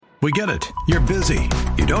We get it. You're busy.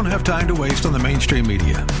 You don't have time to waste on the mainstream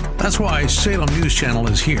media. That's why Salem News Channel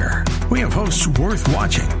is here. We have hosts worth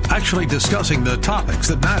watching, actually discussing the topics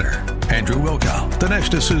that matter. Andrew Wilkow,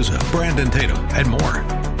 Dinesh D'Souza, Brandon Tatum, and more.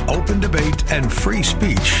 Open debate and free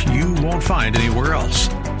speech you won't find anywhere else.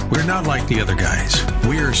 We're not like the other guys.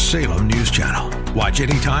 We're Salem News Channel. Watch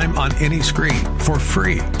anytime on any screen for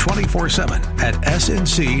free 24/7 at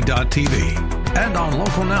snc.tv and on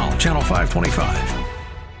Local Now, Channel 525.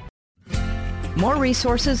 More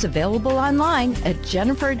resources available online at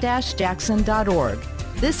jennifer-jackson.org.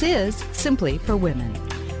 This is Simply for Women.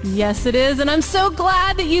 Yes, it is. And I'm so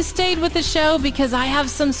glad that you stayed with the show because I have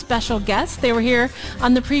some special guests. They were here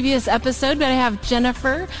on the previous episode, but I have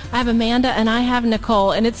Jennifer, I have Amanda, and I have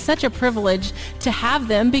Nicole. And it's such a privilege to have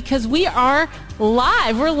them because we are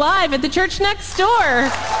live. We're live at the church next door.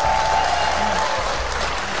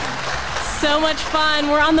 So much fun.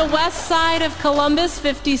 We're on the west side of Columbus,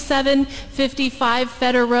 5755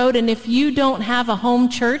 Fetter Road. And if you don't have a home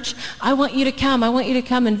church, I want you to come. I want you to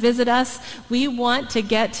come and visit us. We want to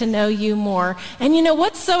get to know you more. And you know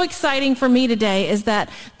what's so exciting for me today is that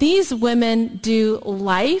these women do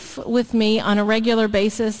life with me on a regular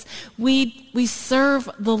basis. We serve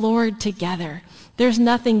the Lord together. There's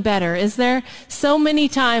nothing better, is there? So many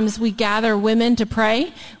times we gather women to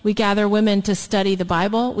pray. We gather women to study the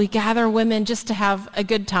Bible. We gather women just to have a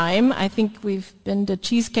good time. I think we've been to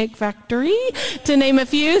Cheesecake Factory, to name a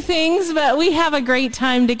few things, but we have a great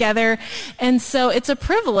time together. And so it's a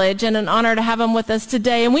privilege and an honor to have them with us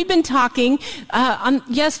today. And we've been talking,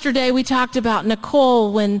 yesterday we talked about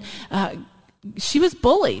Nicole when she was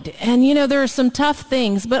bullied. And, you know, there are some tough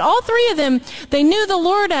things. But all three of them, they knew the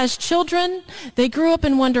Lord as children. They grew up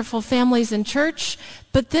in wonderful families in church.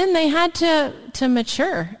 But then they had to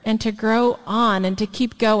mature and to grow on and to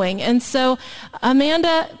keep going. And so,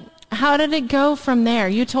 Amanda, how did it go from there?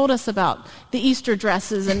 You told us about the Easter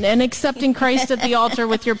dresses and accepting Christ at the altar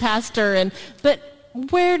with your pastor. But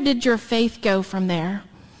where did your faith go from there?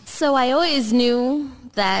 So I always knew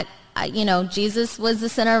that Jesus was the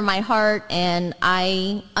center of my heart, and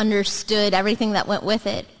I understood everything that went with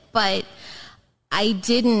it. But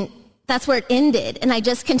that's where it ended, and I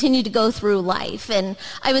just continued to go through life. And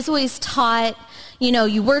I was always taught,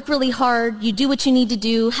 you work really hard, you do what you need to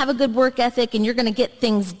do, have a good work ethic, and you're going to get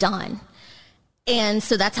things done. And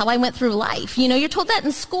so that's how I went through life. You're told that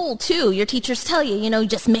in school, too. Your teachers tell you,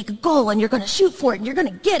 just make a goal and you're going to shoot for it and you're going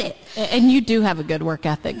to get it. And you do have a good work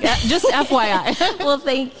ethic. Just FYI. Well,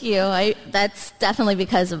 thank you. That's definitely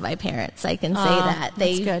because of my parents. I can say that.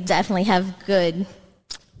 They definitely have good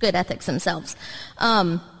ethics themselves.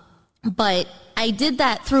 But I did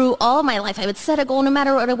that through all of my life. I would set a goal no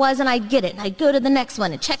matter what it was, and I'd get it. And I'd go to the next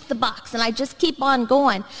one and check the box, and I'd just keep on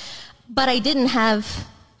going. But I didn't have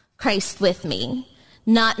Christ with me,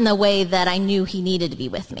 not in the way that I knew he needed to be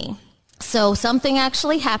with me. So something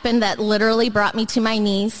actually happened that literally brought me to my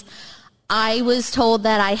knees. I was told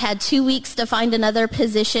that I had 2 weeks to find another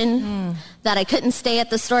position, that I couldn't stay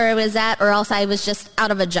at the store I was at, or else I was just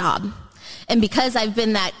out of a job. And because I've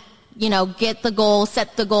been that, get the goal,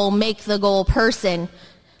 set the goal, make the goal person,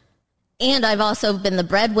 and I've also been the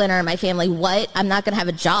breadwinner in my family. What? I'm not going to have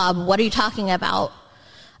a job. What are you talking about?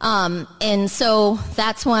 And so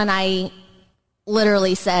that's when I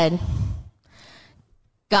literally said,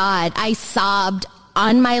 God, I sobbed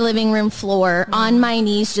on my living room floor, on my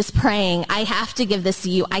knees, just praying. I have to give this to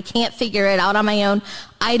you. I can't figure it out on my own.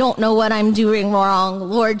 I don't know what I'm doing wrong.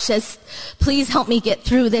 Lord, just please help me get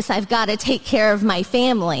through this. I've got to take care of my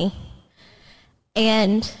family.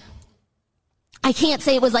 And I can't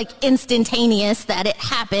say it was like instantaneous that it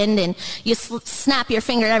happened and you snap your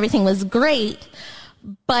finger and everything was great.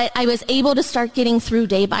 But I was able to start getting through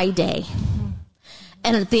day by day.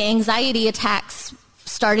 And the anxiety attacks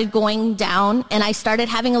started going down, and I started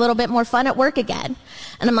having a little bit more fun at work again.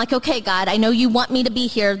 And I'm like, okay, God, I know you want me to be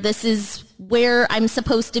here. This is where I'm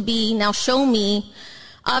supposed to be. Now show me.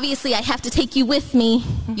 Obviously, I have to take you with me.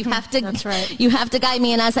 You have to, That's right. You have to guide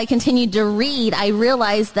me. And as I continued to read, I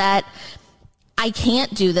realized that I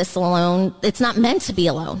can't do this alone. It's not meant to be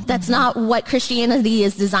alone. That's not what Christianity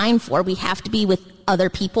is designed for. We have to be with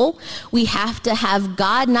other people. We have to have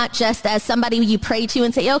God not just as somebody you pray to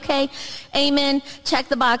and say, okay, amen, check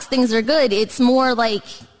the box, things are good. It's more like,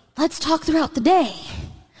 let's talk throughout the day.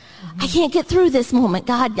 I can't get through this moment.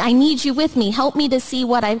 God, I need you with me. Help me to see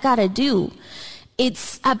what I've got to do.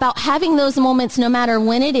 It's about having those moments no matter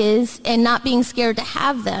when it is and not being scared to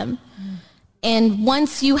have them. And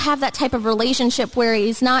once you have that type of relationship where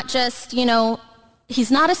he's not just,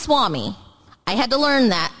 he's not a Swami. I had to learn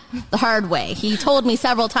that the hard way. He told me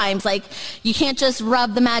several times, like, you can't just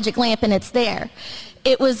rub the magic lamp and it's there.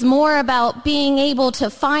 it was more about being able to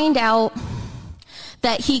find out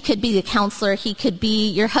that he could be the counselor, he could be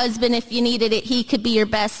your husband if you needed it, he could be your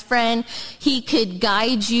best friend, he could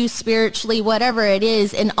guide you spiritually, whatever it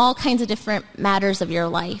is, in all kinds of different matters of your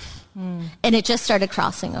life. And it just started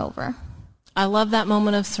crossing over. I love that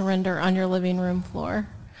moment of surrender on your living room floor.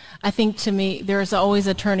 I think, to me, there's always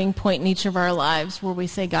a turning point in each of our lives where we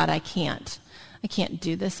say, God, I can't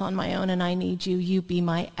do this on my own, and I need you. You be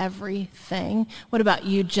my everything. What about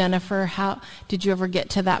you, Jennifer? How did you ever get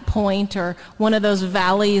to that point, or one of those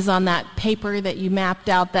valleys on that paper that you mapped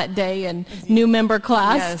out that day in new member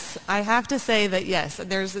class? Yes, I have to say that, yes,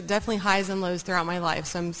 there's definitely highs and lows throughout my life,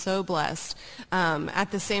 so I'm so blessed.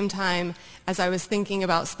 At the same time, as I was thinking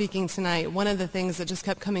about speaking tonight, one of the things that just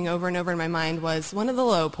kept coming over and over in my mind was one of the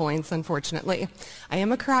low points, unfortunately. I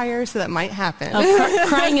am a crier, so that might happen. Oh,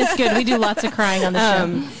 crying is good. We do lots of crying on the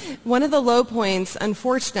show. One of the low points,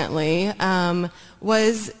 unfortunately,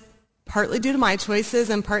 was partly due to my choices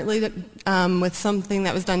and partly with something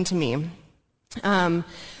that was done to me.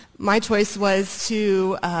 My choice was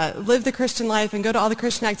to live the Christian life and go to all the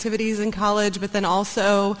Christian activities in college, but then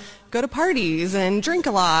also go to parties and drink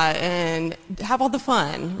a lot and have all the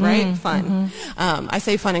fun, right? Fun. I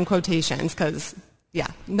say fun in quotations because,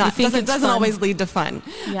 doesn't always lead to fun.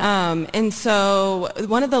 Yeah. And so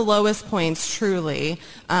one of the lowest points, truly,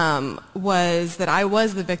 was that I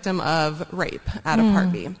was the victim of rape at a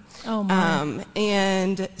party. Oh, my.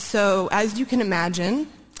 And so, as you can imagine,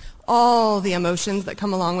 all the emotions that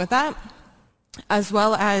come along with that, as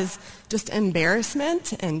well as just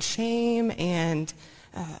embarrassment and shame and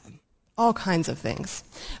all kinds of things.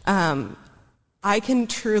 I can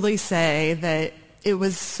truly say that it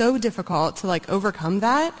was so difficult to overcome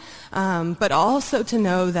that, but also to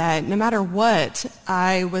know that no matter what,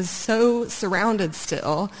 I was so surrounded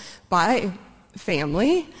still by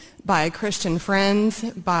family, by Christian friends,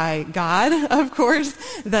 by God, of course,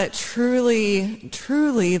 that truly,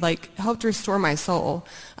 truly helped restore my soul,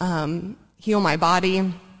 heal my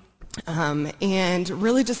body, and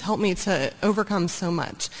really just helped me to overcome so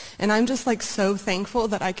much. And I'm just so thankful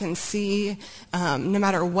that I can see, no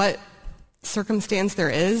matter what circumstance there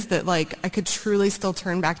is, that I could truly still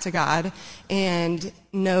turn back to God and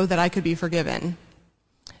know that I could be forgiven.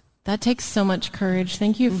 That takes so much courage.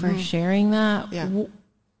 Thank you for sharing that. Yeah.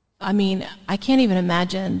 I mean, I can't even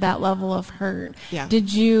imagine that level of hurt. Yeah.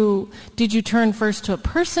 Did you turn first to a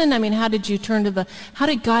person? I mean, how did you turn to how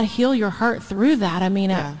did God heal your heart through that? I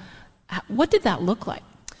mean, what did that look like?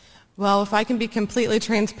 Well, if I can be completely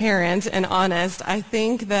transparent and honest, I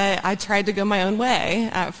think that I tried to go my own way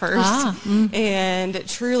at first. And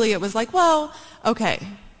truly it was okay,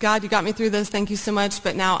 God, you got me through this. Thank you so much.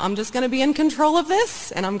 But now I'm just going to be in control of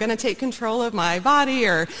this, and I'm going to take control of my body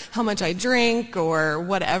or how much I drink or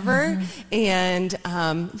whatever. And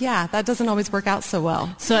that doesn't always work out so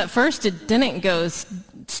well. So at first it didn't go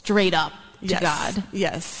straight up to God.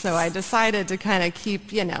 Yes. So I decided to kind of keep,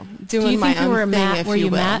 doing my own thing, Do you think you were mad?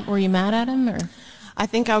 Were you mad at him, or? I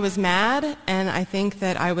think I was mad, and I think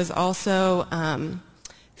that I was also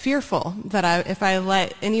fearful that if I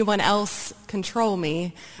let anyone else control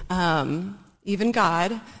me, even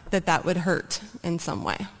God, that would hurt in some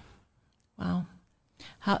way. Wow.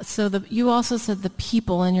 You also said the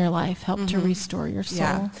people in your life helped to restore your soul.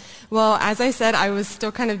 Yeah. Well, as I said, I was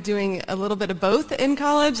still kind of doing a little bit of both in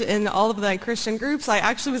college in all of the Christian groups. I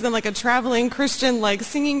actually was in a traveling Christian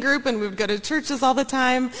singing group, and we would go to churches all the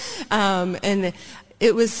time. And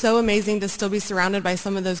it was so amazing to still be surrounded by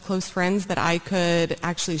some of those close friends that I could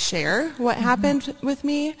actually share what happened with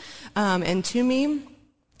me and to me.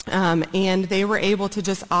 And they were able to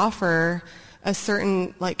just offer a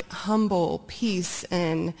certain humble peace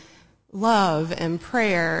and love and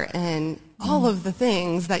prayer and all of the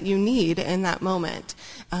things that you need in that moment.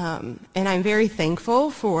 And I'm very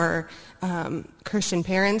thankful for Christian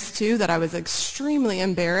parents too, that I was extremely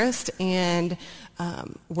embarrassed and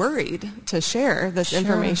worried to share this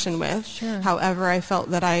information with. However, I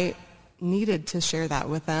felt that I needed to share that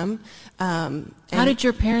with them. How did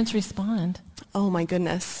your parents respond? Oh my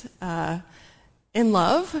goodness. In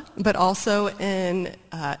love, but also in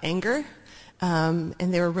anger. And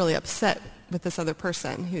they were really upset with this other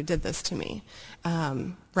person who did this to me.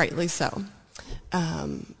 Rightly so.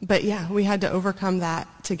 But we had to overcome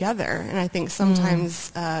that together. And I think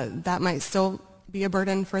sometimes that might still be a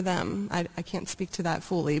burden for them. I can't speak to that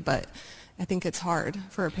fully, but I think it's hard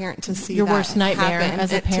for a parent to see your that worst nightmare happen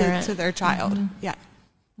as a parent to their child.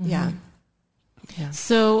 Yeah.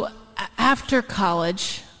 So after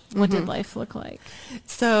college, What did life look like?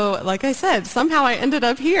 So, like I said, somehow I ended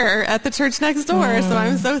up here at the church next door, so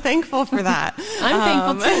I'm so thankful for that.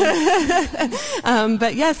 I'm thankful too.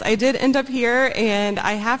 But yes, I did end up here, and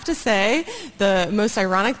I have to say, the most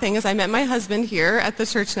ironic thing is I met my husband here at the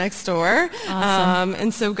church next door. Awesome.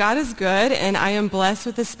 And so God is good, and I am blessed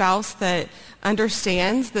with a spouse that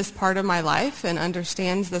understands this part of my life and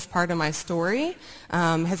understands this part of my story,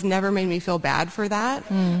 has never made me feel bad for that.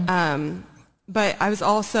 But I was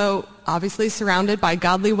also obviously surrounded by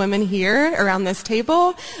godly women here around this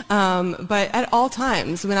table. But at all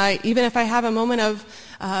times, even if I have a moment of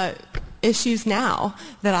issues now,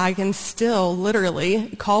 that I can still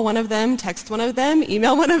literally call one of them, text one of them,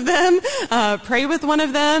 email one of them, pray with one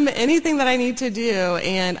of them, anything that I need to do.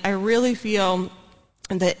 And I really feel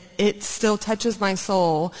that it still touches my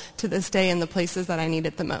soul to this day in the places that I need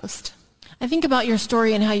it the most. I think about your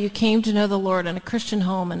story and how you came to know the Lord in a Christian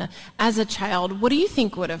home and as a child. What do you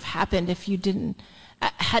think would have happened if you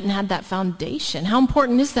hadn't had that foundation? How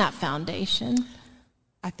important is that foundation?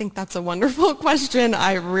 I think that's a wonderful question.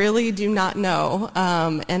 I really do not know,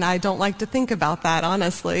 and I don't like to think about that,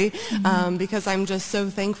 honestly, because I'm just so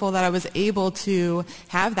thankful that I was able to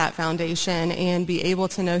have that foundation and be able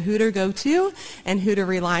to know who to go to and who to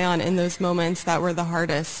rely on in those moments that were the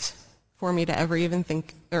hardest for me to ever even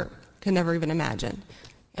think or could never even imagine.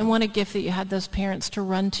 And what a gift that you had those parents to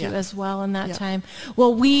run to as well in that time.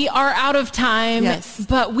 Well, we are out of time,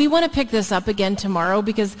 but we want to pick this up again tomorrow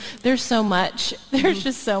because there's so much. There's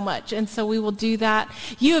just so much. And so we will do that.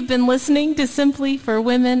 You have been listening to Simply for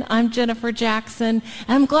Women. I'm Jennifer Jackson,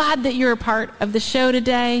 and I'm glad that you're a part of the show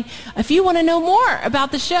today. If you want to know more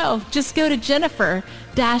about the show, just go to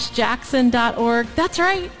Jennifer-Jackson.org. That's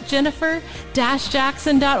right,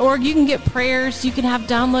 Jennifer-Jackson.org. You can get prayers, you can have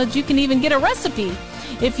downloads, you can even get a recipe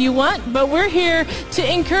if you want, but we're here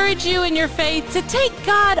to encourage you in your faith, to take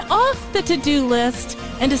God off the to-do list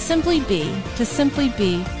and to simply be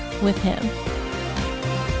with Him.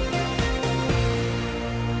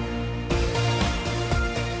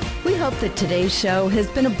 We hope that today's show has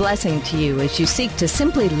been a blessing to you as you seek to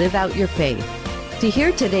simply live out your faith. To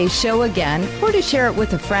hear today's show again or to share it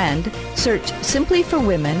with a friend, search Simply for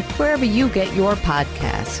Women wherever you get your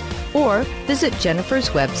podcasts. Or visit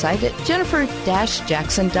Jennifer's website at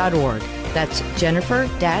jennifer-jackson.org. That's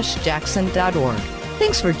jennifer-jackson.org.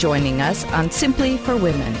 Thanks for joining us on Simply for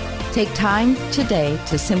Women. Take time today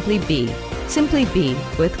to simply be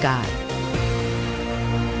with God.